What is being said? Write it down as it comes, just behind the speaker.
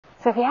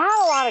So if you have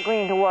a lot of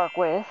green to work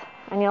with,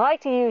 and you like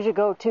to use your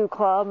go-to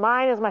club,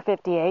 mine is my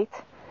 58,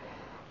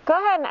 go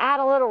ahead and add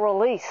a little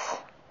release.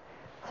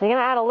 So you're going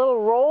to add a little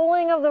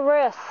rolling of the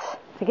wrists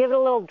to give it a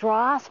little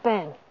draw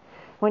spin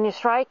when you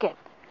strike it.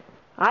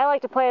 I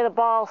like to play the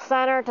ball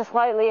center to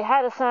slightly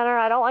ahead of center.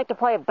 I don't like to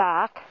play it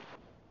back.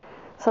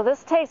 So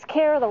this takes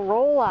care of the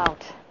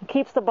rollout. It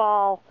keeps the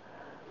ball,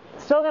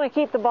 still going to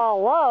keep the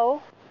ball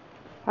low.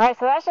 Alright,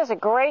 so that's just a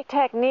great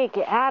technique.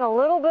 You add a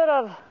little bit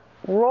of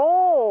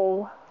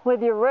roll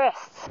with your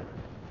wrists.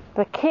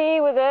 The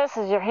key with this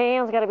is your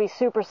hands got to be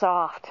super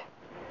soft.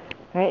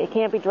 Right? You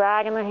can't be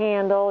dragging the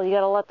handle. You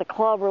got to let the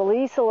club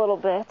release a little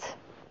bit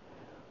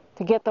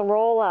to get the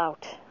roll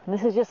out. And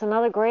this is just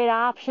another great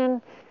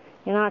option.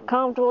 You're not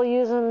comfortable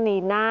using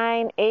the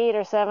 9, 8,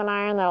 or 7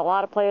 iron that a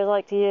lot of players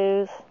like to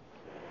use.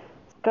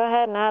 Go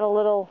ahead and add a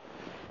little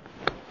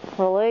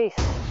release.